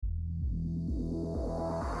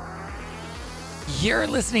You're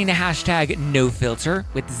listening to hashtag No Filter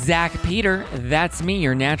with Zach Peter. That's me,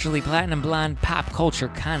 your naturally platinum blonde pop culture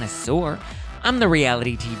connoisseur. I'm the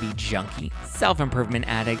reality TV junkie, self-improvement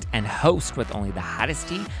addict, and host with only the hottest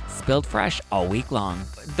tea spilled fresh all week long.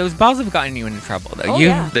 Those balls have gotten you into trouble, though.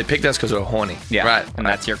 Yeah. They picked us because we're horny. Yeah, right. And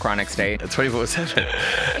that's your chronic state.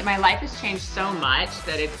 24/7. My life has changed so much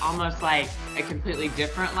that it's almost like a completely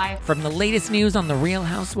different life. From the latest news on The Real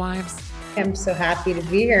Housewives, I'm so happy to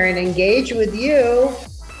be here and engage with you.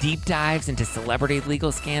 deep dives into celebrity legal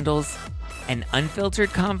scandals, and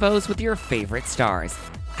unfiltered convos with your favorite stars,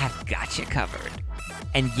 I've got you covered.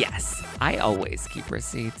 And yes, I always keep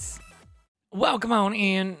receipts. Welcome on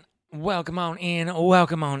in,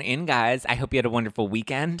 guys. I hope you had a wonderful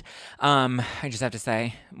weekend. I just have to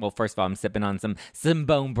say, well, first of all, I'm sipping on some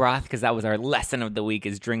bone broth because that was our lesson of the week,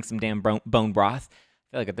 is drink some damn bone broth. I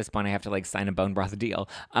feel like at this point I have to sign a bone broth deal.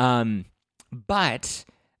 But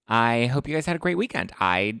I hope you guys had a great weekend.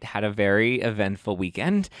 I had a very eventful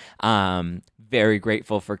weekend. Very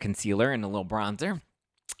grateful for concealer and a little bronzer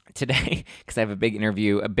today because I have a big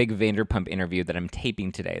Vanderpump interview that I'm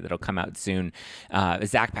taping today that'll come out soon.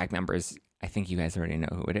 Zach Pack members, I think you guys already know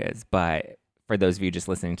who it is, but for those of you just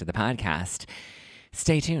listening to the podcast,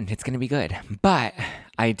 stay tuned. It's going to be good. But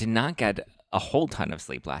I did not get a whole ton of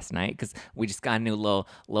sleep last night because we just got a new little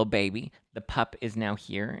baby. The pup is now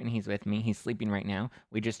here and he's with me. He's sleeping right now.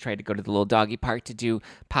 We just tried to go to the little doggy park to do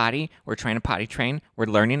potty. We're trying to potty train. We're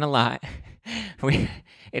learning a lot.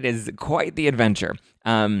 It is quite the adventure.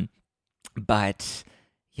 But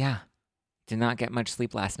yeah, did not get much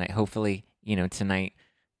sleep last night. Hopefully, tonight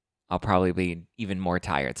I'll probably be even more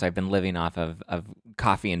tired. So I've been living off of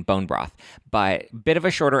coffee and bone broth. But bit of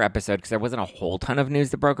a shorter episode because there wasn't a whole ton of news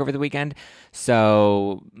that broke over the weekend.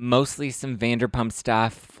 So mostly some Vanderpump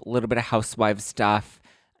stuff, a little bit of Housewives stuff.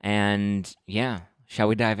 And yeah, shall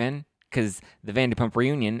we dive in? Because the Vanderpump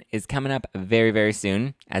reunion is coming up very, very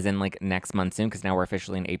soon, as in next month soon, because now we're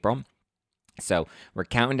officially in April. So we're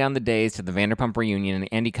counting down the days to the Vanderpump reunion, and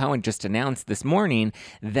Andy Cohen just announced this morning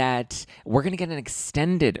that we're going to get an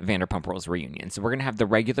extended Vanderpump Rules reunion. So we're going to have the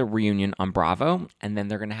regular reunion on Bravo, and then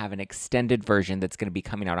they're going to have an extended version that's going to be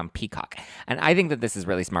coming out on Peacock. And I think that this is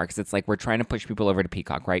really smart because it's we're trying to push people over to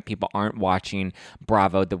Peacock, right? People aren't watching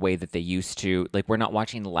Bravo the way that they used to. We're not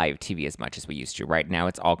watching live TV as much as we used to. Right now,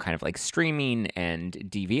 it's all kind of streaming and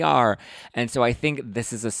DVR. And so I think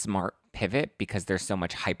this is a smart pivot because there's so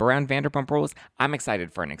much hype around Vanderpump Rules. I'm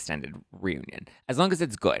excited for an extended reunion as long as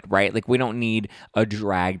it's good, right? We don't need a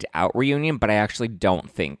dragged out reunion, but I actually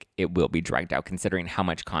don't think it will be dragged out considering how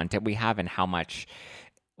much content we have and how much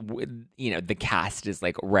the cast is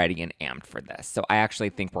ready and amped for this. So I actually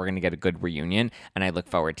think we're going to get a good reunion, and I look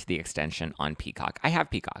forward to the extension on Peacock. I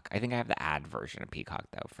have Peacock. I think I have the ad version of Peacock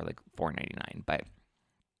though for $4.99, but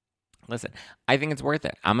listen, I think it's worth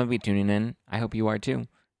it. I'm going to be tuning in. I hope you are too.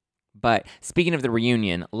 But speaking of the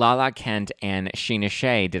reunion, Lala Kent and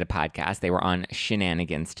Shay did a podcast. They were on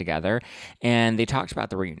Shenanigans together, and they talked about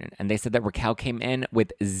the reunion. And they said that Raquel came in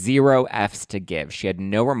with 0 Fs to give. She had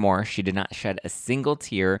no remorse. She did not shed a single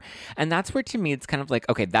tear. And that's where, to me, it's kind of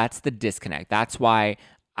okay, that's the disconnect. That's why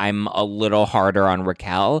I'm a little harder on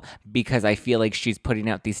Raquel, because I feel like she's putting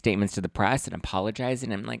out these statements to the press and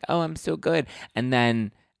apologizing. I'm like, oh, I'm so good. And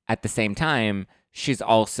then at the same time, she's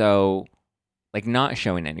also not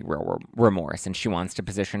showing any real remorse, and she wants to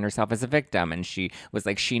position herself as a victim. And she was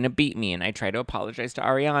like, Scheana beat me, and I tried to apologize to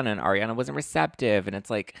Ariana, and Ariana wasn't receptive. And it's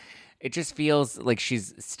it just feels like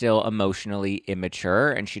she's still emotionally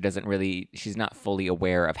immature, and she's not fully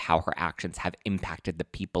aware of how her actions have impacted the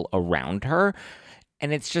people around her.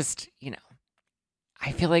 And it's just,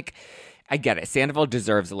 I feel like I get it. Sandoval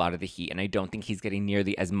deserves a lot of the heat, and I don't think he's getting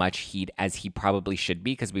nearly as much heat as he probably should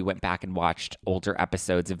be, because we went back and watched older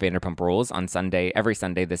episodes of Vanderpump Rules on Sunday. Every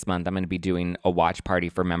Sunday this month, I'm going to be doing a watch party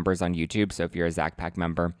for members on YouTube. So if you're a Zach Pack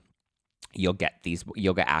member, you'll get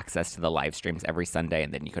access to the live streams every Sunday,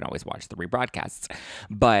 and then you can always watch the rebroadcasts.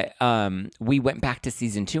 But we went back to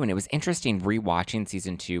season 2, and it was interesting rewatching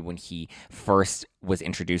season 2 when he first was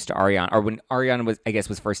introduced to Ariana, or when Ariana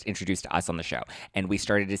was first introduced to us on the show, and we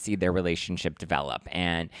started to see their relationship develop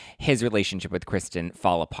and his relationship with Kristen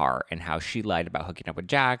fall apart, and how she lied about hooking up with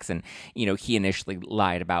Jax, and he initially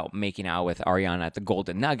lied about making out with Ariana at the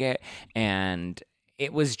Golden Nugget. And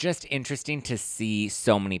it was just interesting to see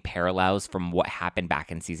so many parallels from what happened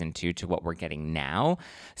back in season 2 to what we're getting now.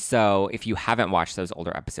 So if you haven't watched those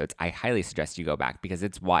older episodes, I highly suggest you go back, because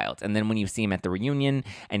it's wild. And then when you see him at the reunion,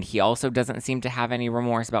 and he also doesn't seem to have any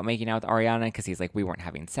remorse about making out with Ariana, because he's like, we weren't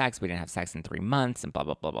having sex. We didn't have sex in 3 months, and blah,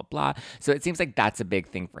 blah, blah, blah, blah. So it seems like that's a big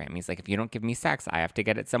thing for him. He's like, if you don't give me sex, I have to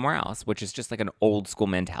get it somewhere else, which is just an old school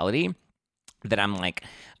mentality. that I'm like,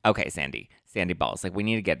 okay, Sandy Balls, like we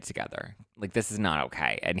need to get it together. Like this is not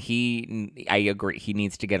okay. And I agree, he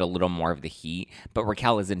needs to get a little more of the heat, but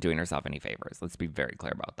Raquel isn't doing herself any favors. Let's be very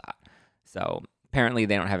clear about that. So apparently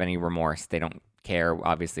they don't have any remorse. They don't care.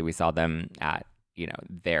 Obviously we saw them at,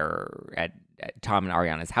 at Tom and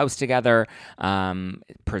Ariana's house together,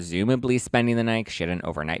 presumably spending the night 'cause she had an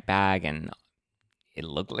overnight bag, and it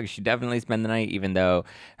looked like she definitely spent the night, even though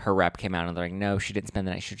her rep came out and they're like, no, she didn't spend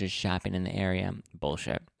the night. She was just shopping in the area.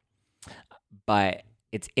 Bullshit. But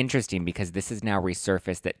it's interesting because this has now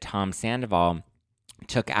resurfaced that Tom Sandoval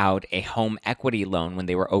took out a home equity loan when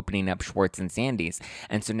they were opening up Schwartz and Sandy's.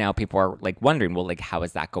 And so now people are like wondering, well, like, how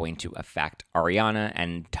is that going to affect Ariana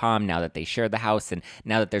and Tom now that they share the house and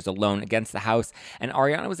now that there's a loan against the house? And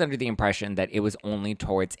Ariana was under the impression that it was only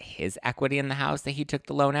towards his equity in the house that he took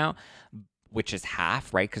the loan out, which is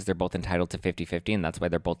half, right? Because they're both entitled to 50-50, and that's why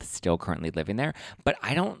they're both still currently living there. But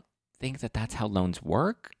I don't think that that's how loans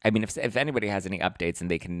work. I mean, if anybody has any updates and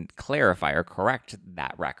they can clarify or correct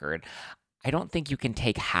that record, I don't think you can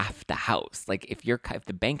take half the house. Like if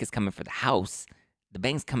the bank is coming for the house, the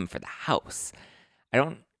bank's coming for the house. I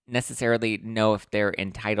don't necessarily know if they're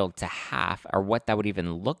entitled to half or what that would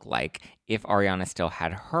even look like if Ariana still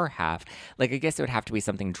had her half. Like I guess it would have to be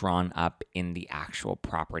something drawn up in the actual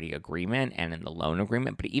property agreement and in the loan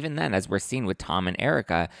agreement. But even then, as we're seeing with Tom and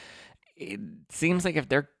Erica, it seems like if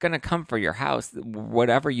they're going to come for your house,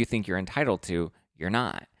 whatever you think you're entitled to, you're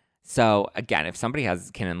not. So again, if somebody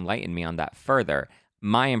can enlighten me on that further,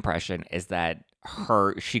 my impression is that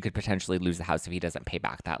she could potentially lose the house if he doesn't pay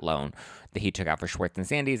back that loan that he took out for Schwartz and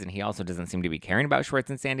Sandy's. And he also doesn't seem to be caring about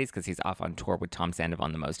Schwartz and Sandy's because he's off on tour with Tom Sandoval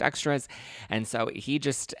on The Most Extras. And so he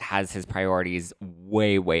just has his priorities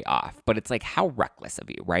way, way off. But it's like, how reckless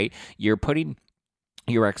of you, right? You're putting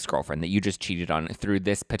your ex-girlfriend that you just cheated on through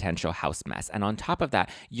this potential house mess. And on top of that,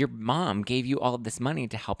 your mom gave you all of this money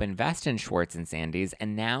to help invest in Schwartz and Sandy's.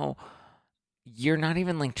 And now you're not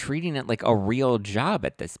even like treating it like a real job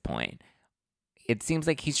at this point. It seems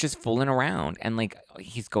like he's just fooling around, and like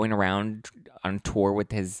he's going around on tour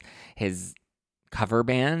with his cover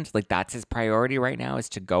band. Like that's his priority right now, is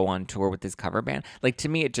to go on tour with his cover band. Like to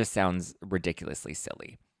me, it just sounds ridiculously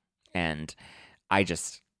silly. And I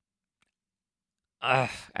don't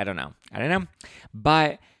know.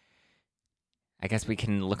 But I guess we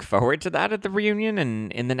can look forward to that at the reunion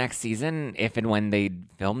and in the next season, if and when they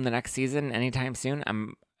film the next season anytime soon.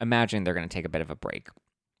 I'm imagining they're going to take a bit of a break.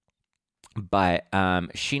 But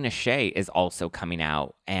Scheana Shay is also coming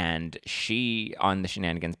out, and she, on the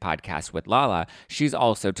Shenanigans podcast with Lala, she's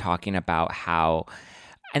also talking about how,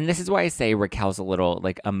 and this is why I say Raquel's a little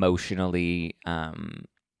like emotionally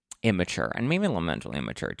immature, and maybe a little mentally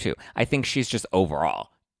immature too. I think she's just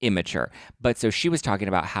overall immature. But so she was talking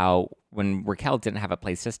about how when Raquel didn't have a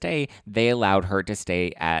place to stay, they allowed her to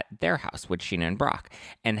stay at their house with Scheana and Brock,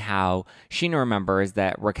 and how Scheana remembers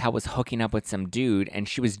that Raquel was hooking up with some dude and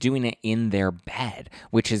she was doing it in their bed,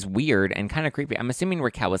 which is weird and kind of creepy. I'm assuming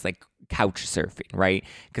Raquel was like couch surfing, right?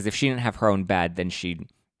 Because if she didn't have her own bed, then she'd,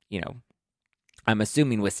 I'm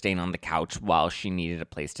assuming was staying on the couch while she needed a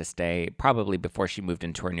place to stay, probably before she moved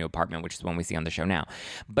into her new apartment, which is one we see on the show now.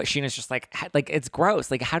 But Sheena's just like it's gross.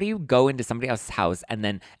 Like, how do you go into somebody else's house and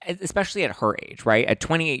then, especially at her age, right? At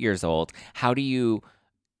 28 years old, how do you,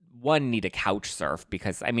 one, need a couch surf?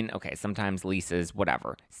 Because, I mean, okay, sometimes leases,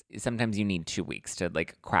 whatever. Sometimes you need 2 weeks to,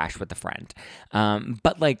 like, crash with a friend.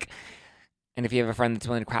 But, like, and if you have a friend that's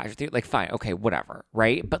willing to crash with you, like, fine, okay, whatever,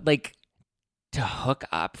 right? But, like, to hook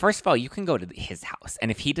up, first of all, you can go to his house, and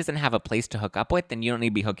if he doesn't have a place to hook up with, then you don't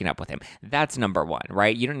need to be hooking up with him. That's number one,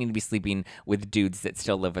 right? You don't need to be sleeping with dudes that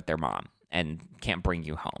still live with their mom and can't bring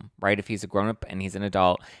you home, right? If he's a grown-up and he's an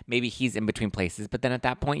adult, maybe he's in between places, but then at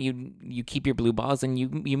that point, you keep your blue balls and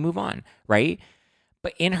you move on, right?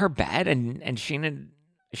 But in her bed, and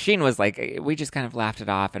Scheana was like, we just kind of laughed it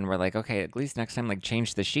off, and we're like, okay, at least next time, like,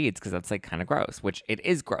 change the sheets, because that's, like, kind of gross, which it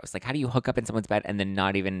is gross. Like, how do you hook up in someone's bed and then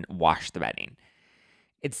not even wash the bedding?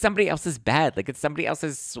 It's somebody else's bed. Like, it's somebody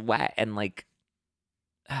else's sweat, and, like,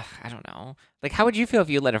 I don't know. Like, how would you feel if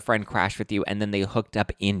you let a friend crash with you and then they hooked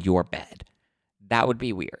up in your bed? That would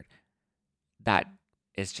be weird. That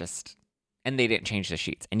is just, and they didn't change the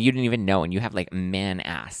sheets, and you didn't even know, and you have, like, man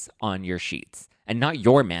ass on your sheets, and not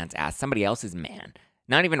your man's ass, somebody else's man.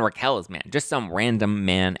 Not even Raquel's man, just some random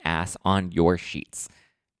man ass on your sheets.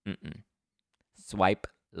 Swipe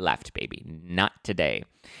left, baby. Not today.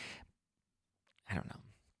 I don't know.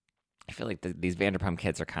 I feel like these Vanderpump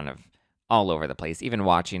kids are kind of all over the place. Even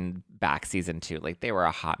watching back season 2, like they were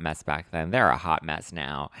a hot mess back then. They're a hot mess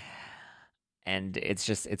now. And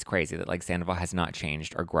it's crazy that like Sandoval has not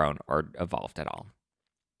changed or grown or evolved at all.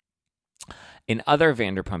 In other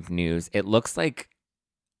Vanderpump news, it looks like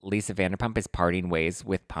Lisa Vanderpump is parting ways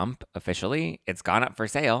with Pump officially. It's gone up for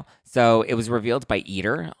sale. So it was revealed by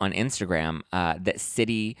Eater on Instagram that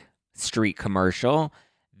City Street Commercial,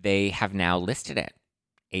 they have now listed it.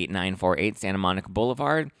 8948 Santa Monica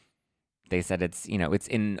Boulevard. They said it's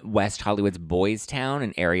in West Hollywood's Boys Town,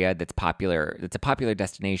 an area that's popular. It's a popular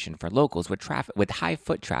destination for locals with high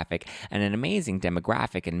foot traffic and an amazing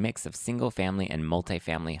demographic and mix of single family and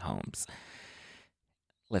multifamily homes.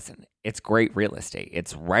 Listen, it's great real estate.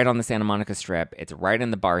 It's right on the Santa Monica Strip. It's right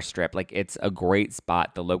in the bar strip. Like, it's a great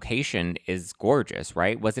spot. The location is gorgeous,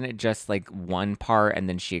 right? Wasn't it just like one part and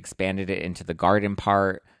then she expanded it into the garden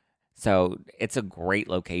part? So it's a great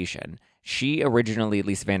location. She originally,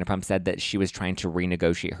 Lisa Vanderpump, said that she was trying to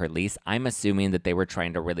renegotiate her lease. I'm assuming that they were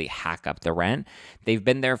trying to really hack up the rent. They've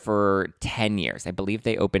been there for 10 years. I believe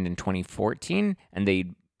they opened in 2014 and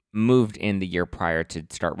they moved in the year prior to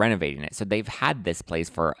start renovating it. So they've had this place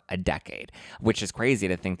for a decade, which is crazy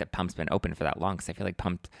to think that Pump's been open for that long, because I feel like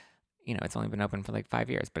Pump, it's only been open for like 5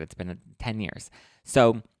 years, but it's been 10 years.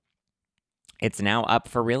 So it's now up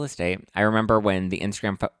for real estate. I remember when the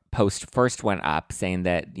Instagram post first went up saying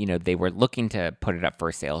that, they were looking to put it up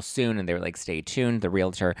for sale soon, and they were like, stay tuned. The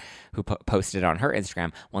realtor who posted on her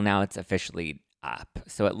Instagram, well, now it's officially up.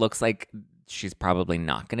 So it looks like she's probably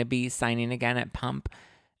not going to be signing again at Pump,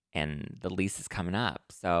 and the lease is coming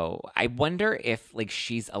up. So I wonder if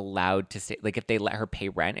she's allowed to stay, if they let her pay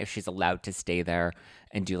rent, if she's allowed to stay there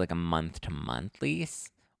and do like a month-to-month lease,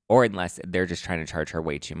 or unless they're just trying to charge her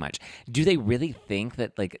way too much. Do they really think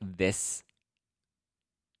that this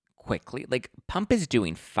quickly, Pump is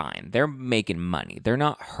doing fine. They're making money. They're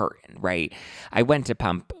not hurting, right? I went to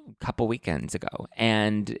Pump a couple weekends ago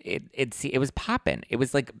and it was popping. It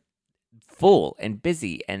was full and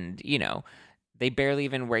busy, and they barely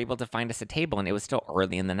even were able to find us a table, and it was still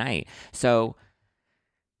early in the night. So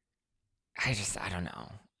I don't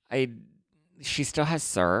know. She still has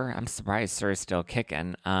Sir. I'm surprised Sir is still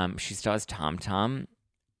kicking. She still has Tom Tom.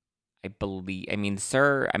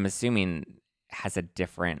 Sir, I'm assuming, has a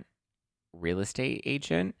different real estate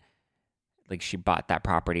agent. She bought that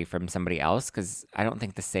property from somebody else, because I don't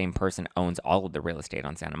think the same person owns all of the real estate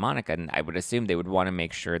on Santa Monica, and I would assume they would want to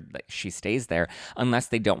make sure that she stays there, unless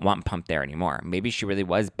they don't want Pump there anymore. Maybe she really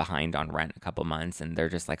was behind on rent a couple months, and they're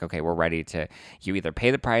just like, okay, we're ready to, you either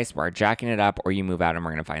pay the price, we're jacking it up, or you move out and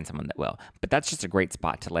we're going to find someone that will. But that's just a great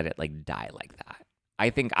spot to let it die like that. I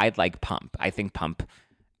think I'd like Pump. I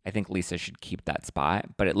think Lisa should keep that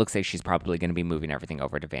spot, but it looks like she's probably going to be moving everything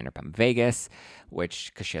over to Vanderpump Vegas,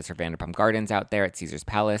 because she has her Vanderpump Gardens out there at Caesar's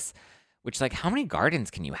Palace, which, how many gardens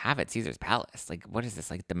can you have at Caesar's Palace? What is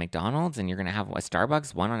this, the McDonald's, and you're going to have a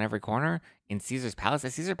Starbucks, one on every corner in Caesar's Palace?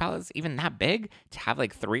 Is Caesar's Palace even that big to have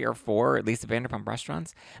 3 or 4 Lisa Vanderpump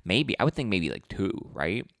restaurants? Maybe. I would think maybe 2,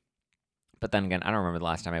 right? But then again, I don't remember the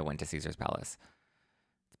last time I went to Caesar's Palace.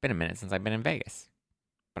 It's been a minute since I've been in Vegas.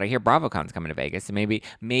 But I hear BravoCon's coming to Vegas, so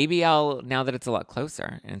maybe I'll, now that it's a lot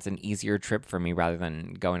closer and it's an easier trip for me rather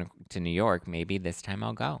than going to New York, maybe this time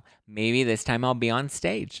I'll go. Maybe this time I'll be on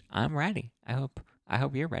stage. I'm ready. I hope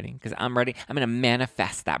you're ready, because I'm ready. I'm going to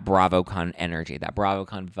manifest that BravoCon energy, that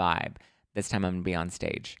BravoCon vibe. This time I'm going to be on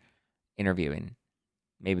stage interviewing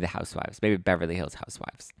maybe the housewives, maybe Beverly Hills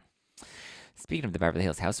Housewives. Speaking of the Beverly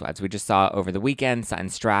Hills Housewives, we just saw over the weekend, Sutton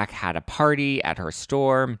Strack had a party at her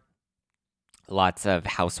store. Lots of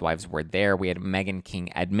housewives were there. We had Megan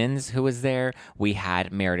King Edmonds, who was there. We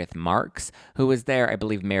had Meredith Marks, who was there. I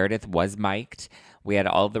believe Meredith was mic'd. We had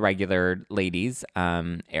all the regular ladies,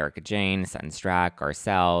 Erica Jane, Sutton Strack,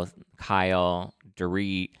 Garcelle, Kyle,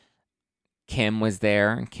 Dorit. Kim was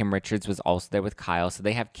there. Kim Richards was also there with Kyle. So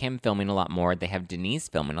they have Kim filming a lot more. They have Denise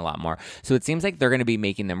filming a lot more. So it seems like they're going to be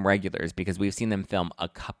making them regulars, because we've seen them film a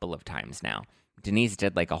couple of times now. Denise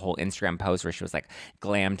did a whole Instagram post where she was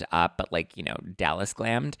glammed up, but Dallas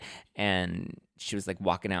glammed. And she was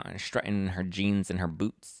walking out and strutting her jeans and her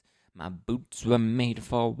boots. My boots were made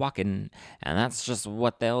for walking, and that's just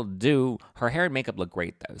what they'll do. Her hair and makeup looked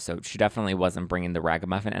great, though. So she definitely wasn't bringing the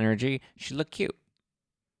ragamuffin energy. She looked cute.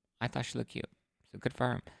 I thought she looked cute. So good for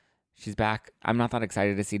her. She's back. I'm not that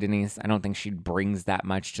excited to see Denise. I don't think she brings that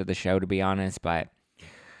much to the show, to be honest, but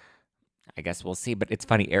I guess we'll see. But it's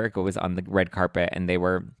funny, Erica was on the red carpet, and they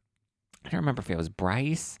were, I don't remember if it was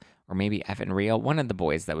Bryce or maybe Evan Real, one of the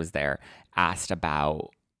boys that was there, asked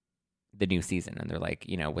about the new season. And they're like,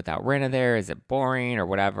 without Rinna there, is it boring or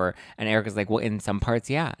whatever? And Erica's like, well, in some parts,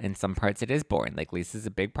 yeah. In some parts, it is boring. Lisa's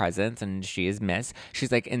a big presence, and she is missed.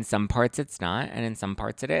 She's like, in some parts, it's not, and in some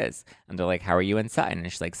parts, it is. And they're like, how are you and Sutton?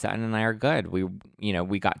 And she's like, Sutton and I are good.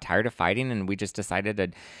 We got tired of fighting, and we just decided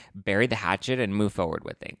to bury the hatchet and move forward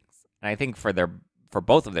with things. And I think for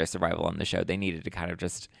both of their survival on the show, they needed to kind of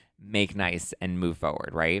just make nice and move forward,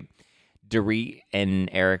 right? Dorit and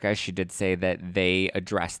Erica, she did say that they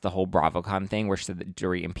addressed the whole BravoCon thing, where she said that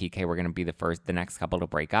Dorit and PK were going to be the next couple to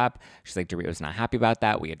break up. She's like, Dorit was not happy about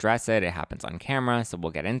that. We address it. It happens on camera, so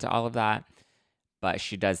we'll get into all of that. But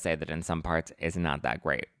she does say that in some parts, it's not that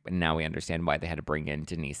great. And now we understand why they had to bring in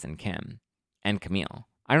Denise and Kim and Camille.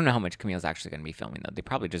 I don't know how much Camille's actually going to be filming, though. They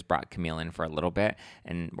probably just brought Camille in for a little bit,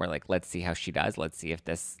 and we're like, let's see how she does. Let's see if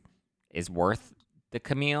this is worth the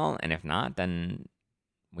Camille. And if not, then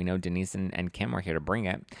we know Denise and Kim are here to bring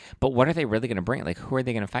it. But what are they really going to bring? Like, who are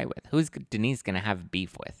they going to fight with? Who's Denise going to have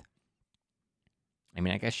beef with? I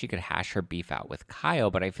mean, I guess she could hash her beef out with Kyle,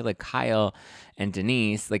 but I feel like Kyle and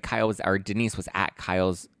Denise, like Denise was at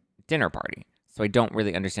Kyle's dinner party. So I don't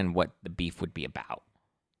really understand what the beef would be about.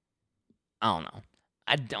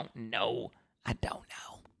 I don't know.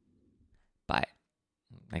 But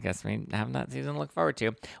I guess we have that season to look forward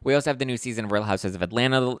to. We also have the new season of Real Housewives of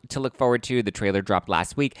Atlanta to look forward to. The trailer dropped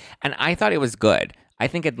last week, and I thought it was good. I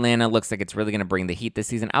think Atlanta looks like it's really going to bring the heat this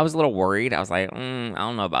season. I was a little worried. I was like, I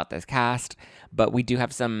don't know about this cast. But we do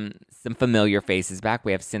have some familiar faces back.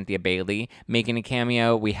 We have Cynthia Bailey making a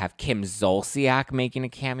cameo. We have Kim Zolciak making a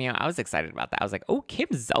cameo. I was excited about that. I was like, oh, Kim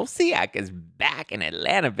Zolciak is back in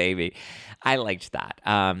Atlanta, baby. I liked that.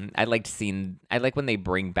 I like when they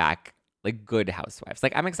bring back like good housewives.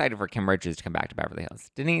 Like, I'm excited for Kim Richards to come back to Beverly Hills.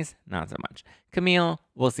 Denise, not so much. Camille,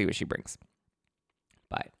 we'll see what she brings.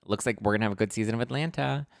 But looks like we're going to have a good season of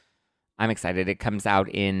Atlanta. I'm excited. It comes out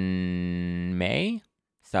in May.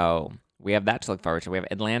 So we have that to look forward to. We have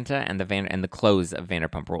Atlanta and the close of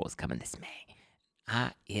Vanderpump Rules coming this May.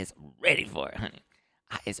 I is ready for it, honey.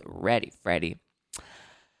 I is ready, Freddie.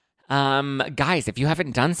 Guys, if you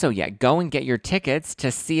haven't done so yet, go and get your tickets to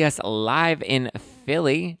see us live in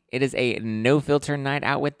Philly. It is a no-filter night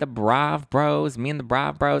out with the Brav Bros. Me and the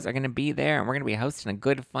Brav Bros are going to be there, and we're going to be hosting a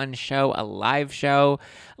good, fun show, a live show.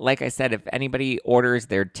 Like I said, if anybody orders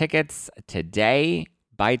their tickets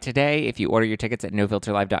by today, if you order your tickets at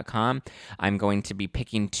nofilterlive.com, I'm going to be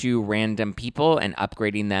picking 2 random people and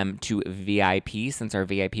upgrading them to VIP since our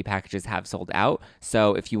VIP packages have sold out.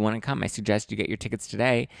 So if you want to come, I suggest you get your tickets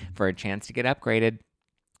today for a chance to get upgraded.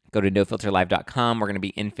 Go to nofilterlive.com. We're going to be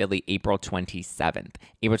in Philly April 27th.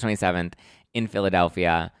 April 27th in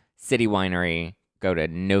Philadelphia, City Winery. Go to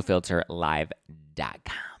nofilterlive.com.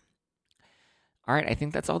 All right, I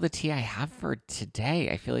think that's all the tea I have for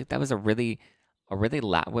today. I feel like that was a really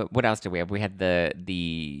what else did we have? We had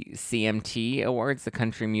the CMT Awards, the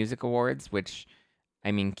Country Music Awards, which,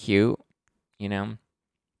 I mean, cute, you know.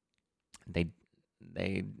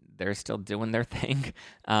 They're still doing their thing.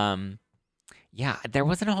 Yeah, there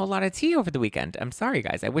wasn't a whole lot of tea over the weekend. I'm sorry,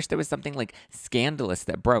 guys. I wish there was something like scandalous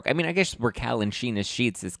that broke. I mean, I guess Raquel and Scheana's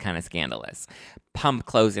sheets is kind of scandalous. Pump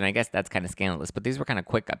closing, I guess that's kind of scandalous. But these were kind of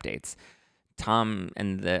quick updates. Tom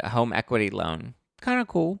and the home equity loan, kind of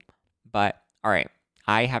cool, but. All right,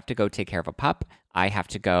 I have to go take care of a pup. I have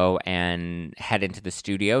to go and head into the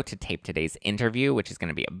studio to tape today's interview, which is going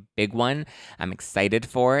to be a big one. I'm excited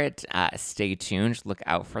for it. Stay tuned. Look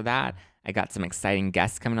out for that. I got some exciting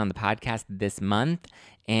guests coming on the podcast this month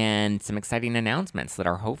and some exciting announcements that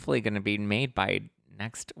are hopefully going to be made by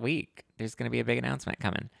next week. There's going to be a big announcement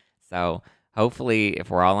coming. So hopefully, if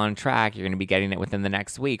we're all on track, you're going to be getting it within the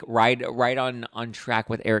next week. Right on track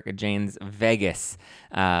with Erica Jane's Vegas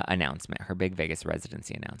announcement, her big Vegas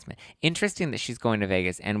residency announcement. Interesting that she's going to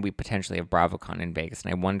Vegas, and we potentially have BravoCon in Vegas.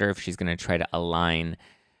 And I wonder if she's going to try to align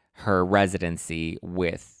her residency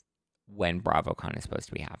with when BravoCon is supposed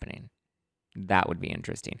to be happening. That would be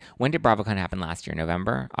interesting. When did BravoCon happen last year?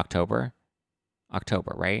 November? October,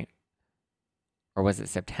 right? Or was it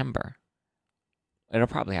September? It'll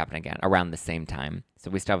probably happen again around the same time. So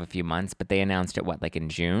we still have a few months, but they announced it, like in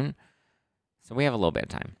June? So we have a little bit of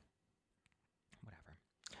time. Whatever.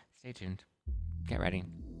 Stay tuned. Get ready.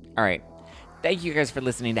 All right. Thank you guys for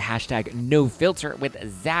listening to #NoFilter with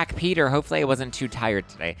Zach Peter. Hopefully I wasn't too tired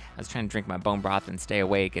today. I was trying to drink my bone broth and stay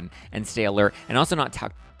awake and stay alert. And also not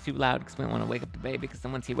talk too loud because we don't want to wake up the baby, because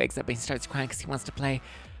then once he wakes up, he starts crying because he wants to play.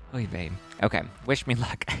 Oy, babe. Okay, wish me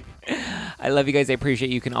luck. I love you guys. I appreciate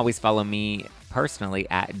you. You can always follow me personally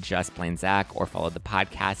at JustPlainZach or follow the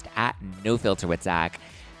podcast at NoFilter with Zach.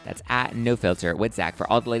 That's at NoFilter with Zach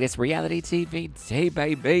for all the latest reality TV,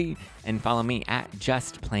 baby. And follow me at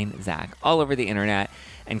JustPlainZach all over the internet.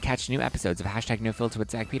 And catch new episodes of #NoFilter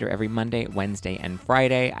with Zach Peter every Monday, Wednesday, and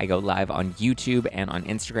Friday. I go live on YouTube and on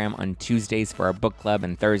Instagram on Tuesdays for our book club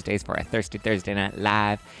and Thursdays for our Thirsty Thursday Night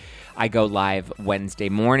Live. I go live Wednesday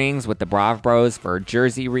mornings with the Brav Bros for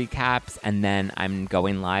Jersey recaps, and then I'm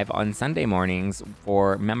going live on Sunday mornings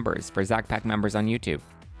for Zach Pack members on YouTube.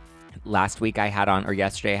 Yesterday I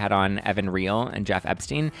had on Evan Reel and Jeff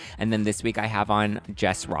Epstein, and then this week I have on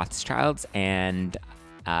Jess Rothschilds and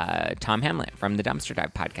Tom Hamlet from the Dumpster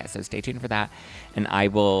Dive podcast. So stay tuned for that, and I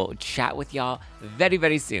will chat with y'all very,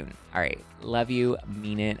 very soon. All right. Love you.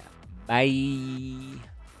 Mean it. Bye.